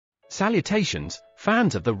Salutations,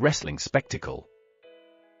 fans of the wrestling spectacle.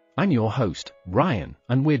 I'm your host, Ryan,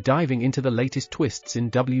 and we're diving into the latest twists in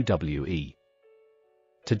WWE.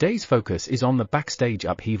 Today's focus is on the backstage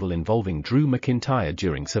upheaval involving Drew McIntyre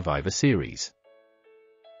during Survivor Series.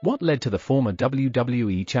 What led to the former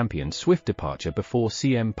WWE champion's swift departure before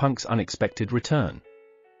CM Punk's unexpected return?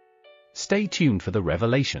 Stay tuned for the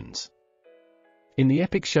revelations. In the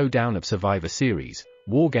epic showdown of Survivor Series,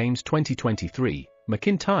 War Games 2023,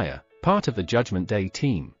 McIntyre, part of the Judgment Day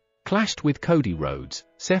team, clashed with Cody Rhodes,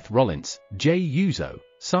 Seth Rollins, Jey Uso,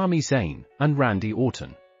 Sami Zayn, and Randy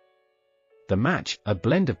Orton. The match, a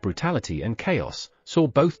blend of brutality and chaos, saw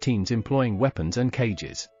both teams employing weapons and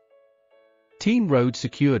cages. Team Rhodes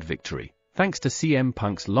secured victory, thanks to CM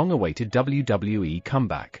Punk's long-awaited WWE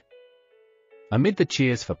comeback. Amid the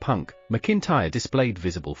cheers for Punk, McIntyre displayed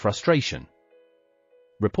visible frustration.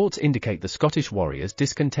 Reports indicate the Scottish Warrior's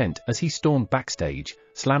discontent as he stormed backstage,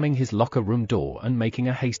 slamming his locker room door and making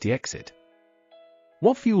a hasty exit.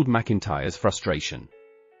 What fueled McIntyre's frustration?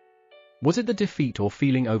 Was it the defeat or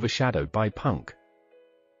feeling overshadowed by Punk?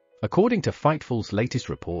 According to Fightful's latest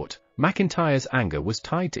report, McIntyre's anger was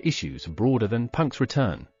tied to issues broader than Punk's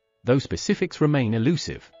return, though specifics remain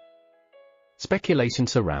elusive. Speculation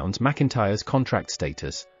surrounds McIntyre's contract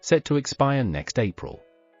status, set to expire next April.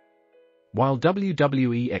 While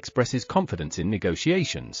WWE expresses confidence in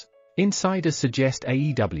negotiations, insiders suggest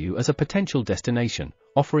AEW as a potential destination,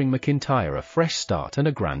 offering McIntyre a fresh start and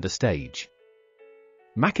a grander stage.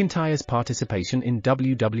 McIntyre's participation in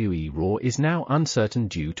WWE Raw is now uncertain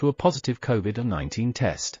due to a positive COVID-19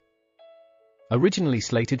 test. Originally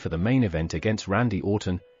slated for the main event against Randy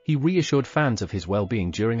Orton, he reassured fans of his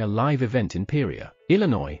well-being during a live event in Peoria,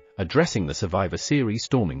 Illinois, addressing the Survivor Series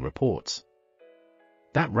storming reports.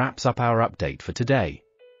 That wraps up our update for today.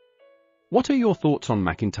 What are your thoughts on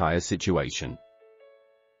McIntyre's situation?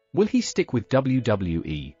 Will he stick with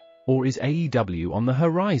WWE, or is AEW on the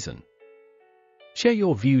horizon? Share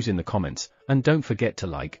your views in the comments, and don't forget to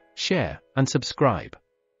like, share, and subscribe.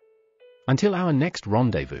 Until our next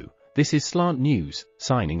rendezvous, this is Slant News,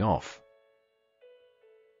 signing off.